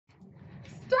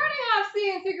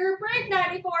CNC Group break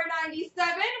 94.97.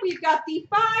 We've got the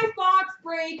 5-box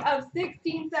break of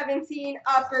 16-17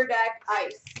 Upper Deck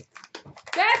Ice.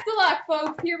 Best of luck,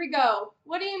 folks. Here we go.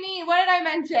 What do you mean? What did I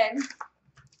mention?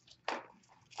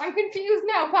 I'm confused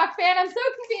now, Puck fan. I'm so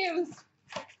confused.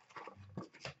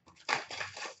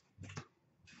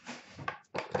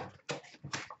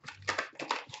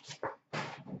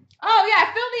 Oh,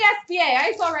 yeah, fill the SBA.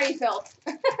 Ice already filled.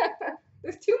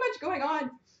 There's too much going on.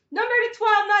 Number to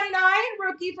 12.99,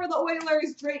 rookie for the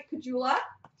Oilers, Drake Caggiula.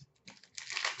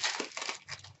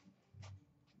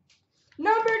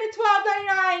 Number to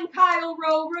 12.99, Kyle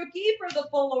Rowe, rookie for the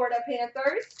Florida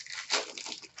Panthers.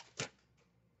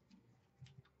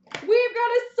 We've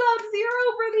got a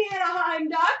Sub-Zero for the Anaheim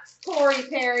Ducks, Corey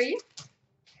Perry.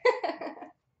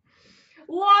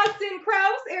 Lawson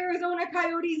Krause, Arizona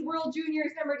Coyotes, World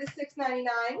Juniors, number to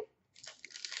 6.99.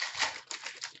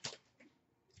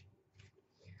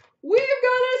 We've got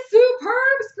a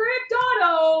superb script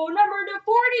auto, number to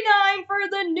 49 for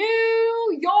the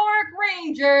New York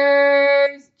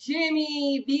Rangers,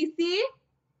 Jimmy Vesey.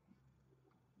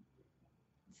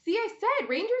 See, I said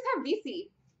Rangers have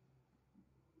Vesey.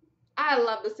 I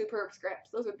love the superb scripts.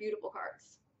 Those are beautiful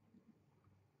cards.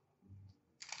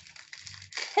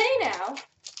 Hey now.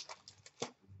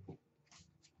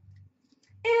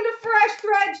 And a fresh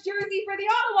threads jersey for the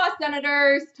Ottawa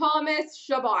Senators, Thomas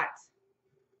Chabot.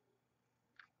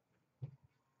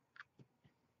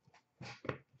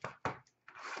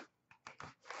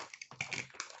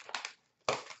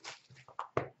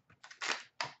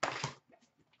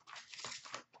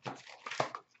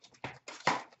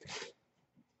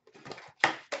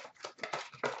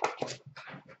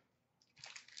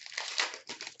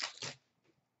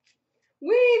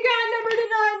 We got number to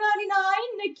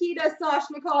 9.99, Nikita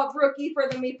Soshnikov, rookie for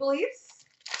the Maple Leafs.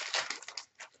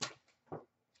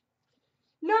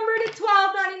 Number to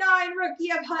 12.99,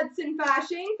 rookie of Hudson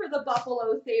Fasching for the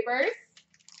Buffalo Sabres.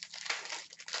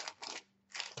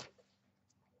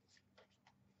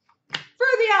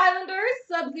 For the Islanders,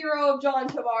 Sub-Zero of John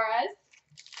Tavares.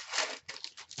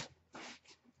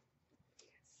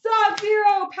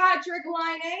 Sub-Zero Patrick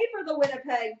Laine for the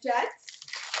Winnipeg Jets.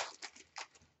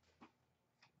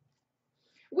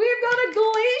 We've got a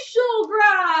Glacial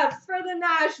Graphs for the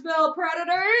Nashville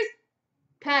Predators,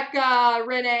 Pekka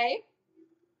Rinne.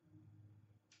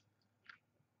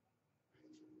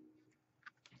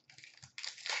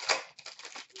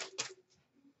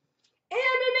 And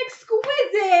an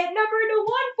exquisite number to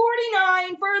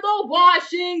 149 for the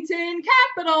Washington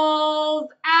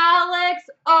Capitals, Alex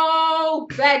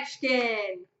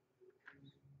Ovechkin.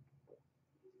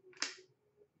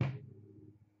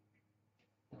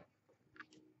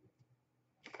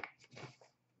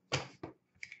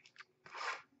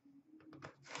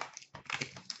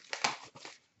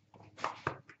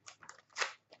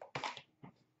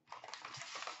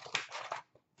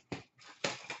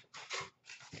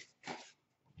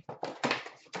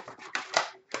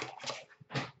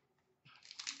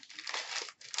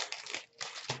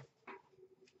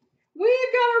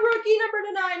 We've got a rookie number to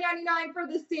 9.99 for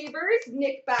the Sabres,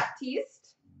 Nick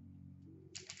Baptiste.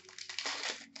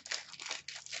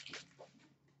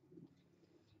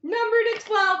 Number to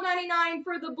 12.99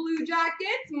 for the Blue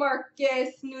Jackets, Marcus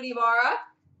Nudivara.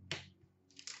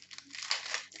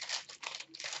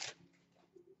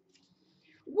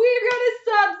 We've got a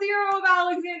Sub-Zero of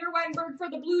Alexander Wenberg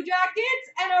for the Blue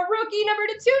Jackets, and a rookie number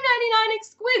to 2.99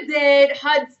 exquisite,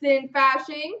 Hudson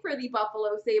Fasching for the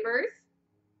Buffalo Sabres.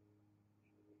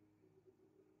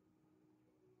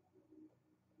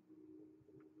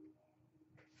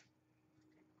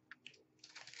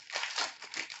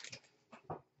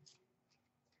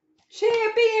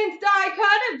 Champions die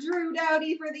cut of Drew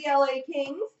Doughty for the LA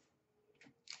Kings.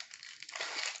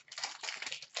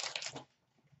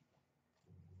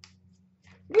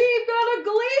 We've got a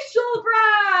Glacial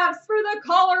Graphs for the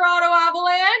Colorado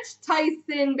Avalanche,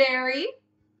 Tyson Barrie.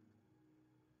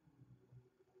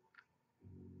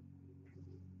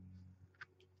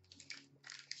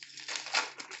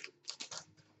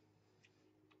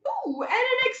 Ooh, and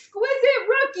an exquisite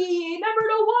rookie, number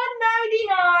to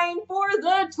 199 for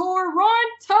the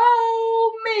Toronto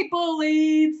Maple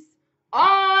Leafs,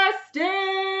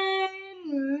 Austin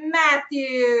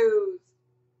Matthews.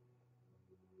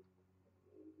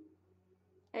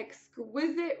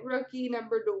 Exquisite rookie,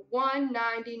 number to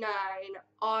 199,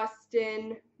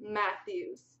 Austin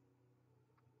Matthews.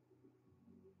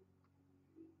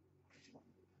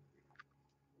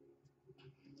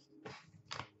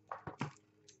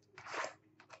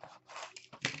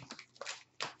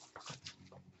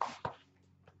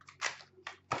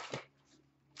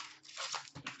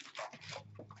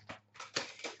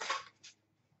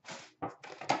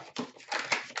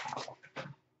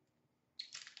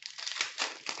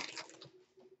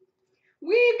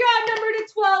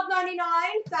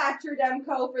 Thatcher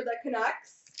Demko for the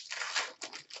Canucks.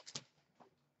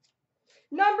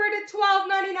 Number to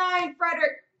 12.99,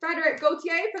 Frederick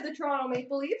Gauthier for the Toronto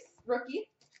Maple Leafs, rookie.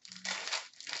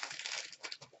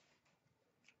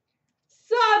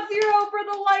 Sub-Zero for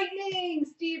the Lightning,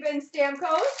 Steven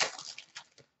Stamkos.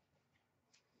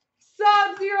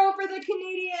 Sub-Zero for the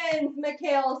Canadiens,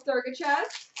 Mikhail Sergachev.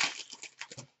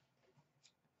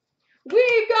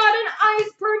 We've got an Ice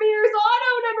Premier's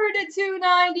auto number to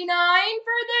 299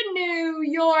 for the New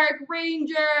York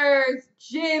Rangers,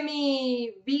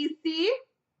 Jimmy Vesey.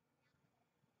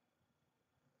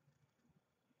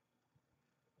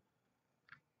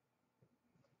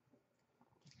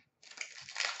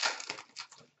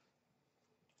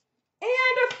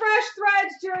 And a fresh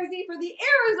threads jersey for the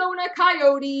Arizona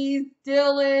Coyotes,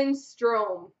 Dylan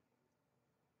Strome.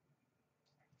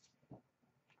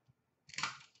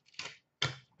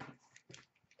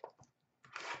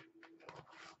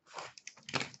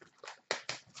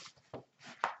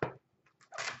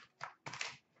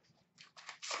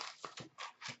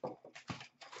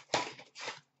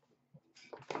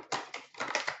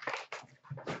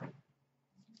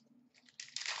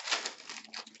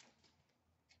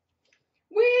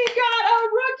 We got a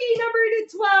rookie number to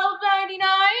 12.99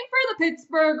 for the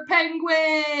Pittsburgh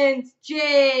Penguins,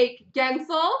 Jake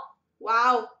Gensel.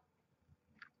 Wow.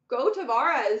 Go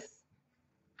Tavares.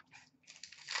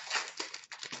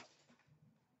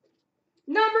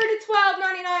 Number to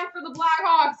 12.99 for the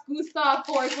Blackhawks, Gustav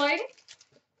Forsling.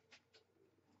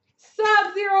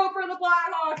 Sub-Zero for the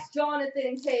Blackhawks,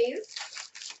 Jonathan Toews.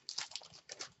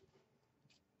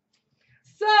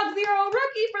 Sub-Zero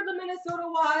rookie for the Minnesota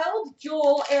Wild,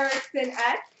 Joel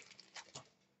Eriksson-Ek.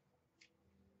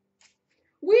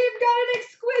 We've got an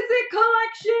exquisite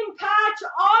collection patch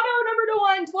auto number to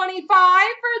 125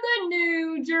 for the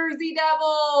New Jersey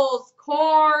Devils,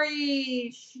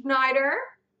 Corey Schneider.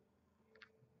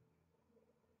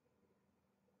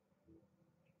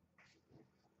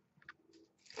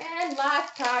 And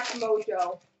last pack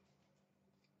mojo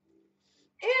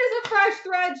is a fresh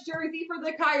threads jersey for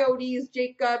the Coyotes,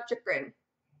 Jacob Chikrin.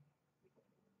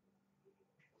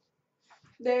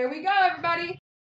 There we go, everybody.